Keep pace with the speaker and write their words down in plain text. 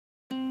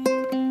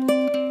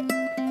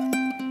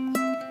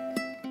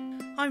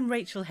I'm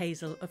Rachel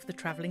Hazell of the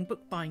Travelling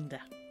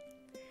Bookbinder.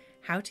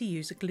 How to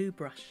use a glue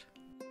brush.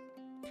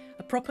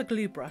 A proper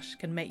glue brush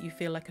can make you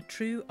feel like a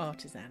true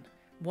artisan,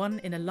 one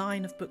in a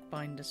line of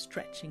bookbinders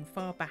stretching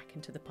far back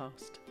into the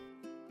past.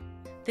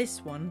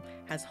 This one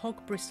has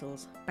hog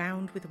bristles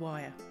bound with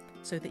wire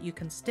so that you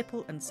can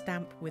stipple and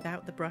stamp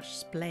without the brush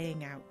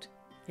splaying out.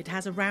 It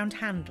has a round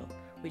handle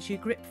which you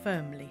grip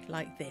firmly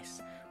like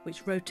this,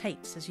 which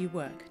rotates as you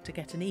work to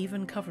get an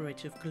even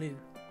coverage of glue.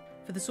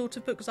 For the sort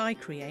of books I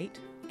create,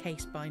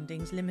 case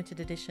bindings, limited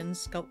editions,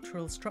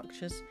 sculptural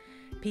structures,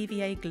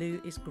 PVA glue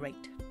is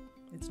great.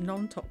 It's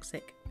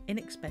non-toxic,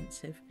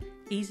 inexpensive,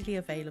 easily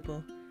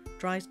available,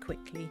 dries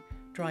quickly,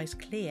 dries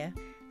clear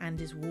and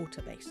is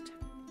water-based.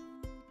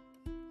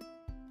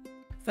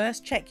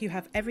 First, check you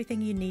have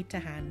everything you need to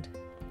hand: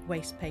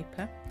 waste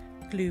paper,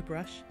 glue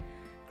brush,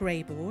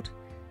 grey board,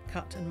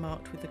 cut and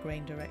marked with the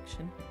grain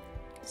direction,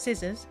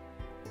 scissors,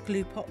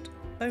 glue pot,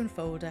 bone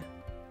folder,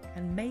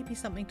 and maybe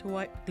something to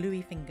wipe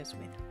gluey fingers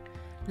with.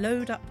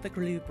 Load up the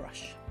glue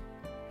brush.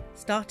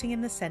 Starting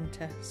in the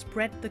centre,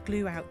 spread the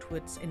glue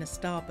outwards in a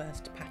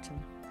starburst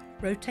pattern.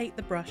 Rotate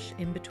the brush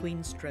in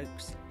between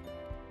strokes.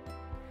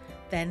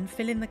 Then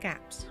fill in the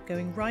gaps,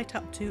 going right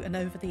up to and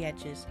over the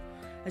edges.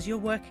 As you're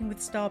working with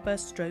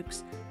starburst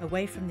strokes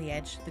away from the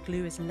edge, the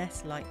glue is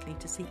less likely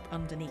to seep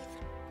underneath.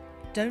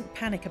 Don't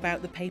panic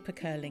about the paper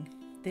curling.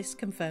 This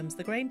confirms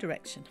the grain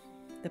direction.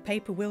 The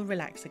paper will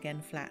relax again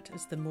flat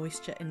as the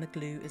moisture in the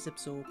glue is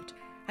absorbed.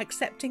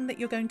 Accepting that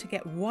you're going to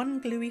get one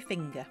gluey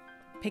finger,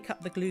 pick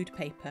up the glued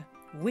paper,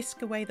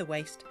 whisk away the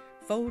waste,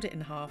 fold it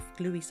in half,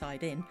 gluey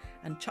side in,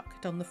 and chuck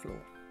it on the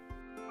floor.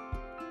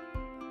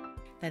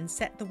 Then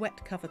set the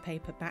wet cover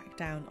paper back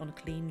down on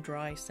a clean,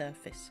 dry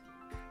surface.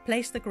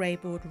 Place the grey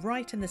board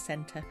right in the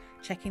centre,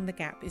 checking the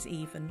gap is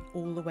even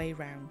all the way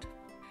round.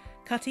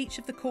 Cut each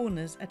of the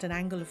corners at an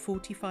angle of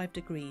 45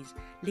 degrees.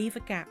 Leave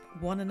a gap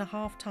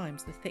 1.5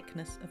 times the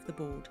thickness of the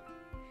board.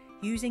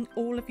 Using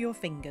all of your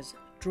fingers,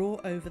 draw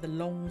over the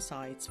long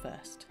sides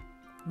first,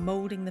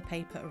 moulding the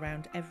paper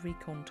around every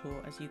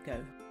contour as you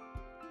go.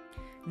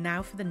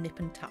 Now for the nip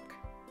and tuck.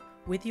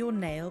 With your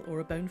nail or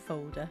a bone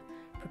folder,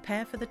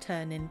 prepare for the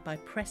turn-in by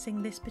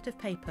pressing this bit of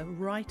paper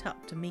right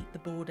up to meet the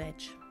board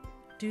edge.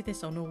 Do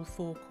this on all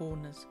 4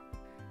 corners.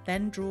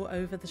 Then draw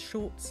over the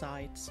short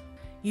sides.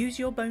 Use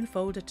your bone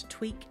folder to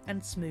tweak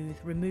and smooth,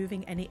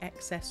 removing any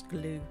excess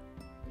glue.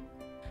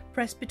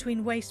 Press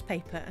between waste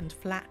paper and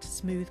flat,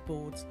 smooth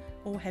boards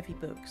or heavy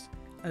books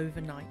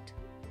overnight.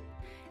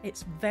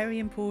 It's very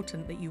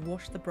important that you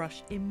wash the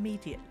brush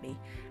immediately,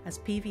 as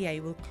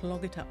PVA will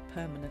clog it up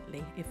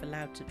permanently if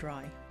allowed to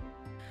dry.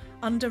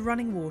 Under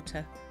running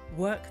water,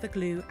 work the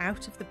glue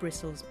out of the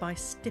bristles by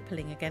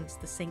stippling against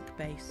the sink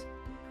base.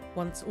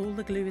 Once all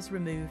the glue is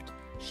removed,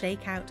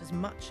 shake out as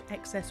much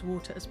excess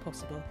water as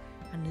possible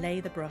and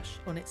lay the brush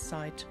on its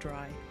side to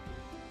dry.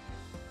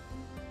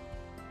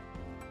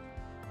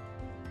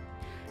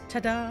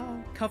 Ta-da!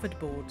 Covered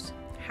boards.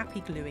 Happy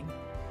gluing.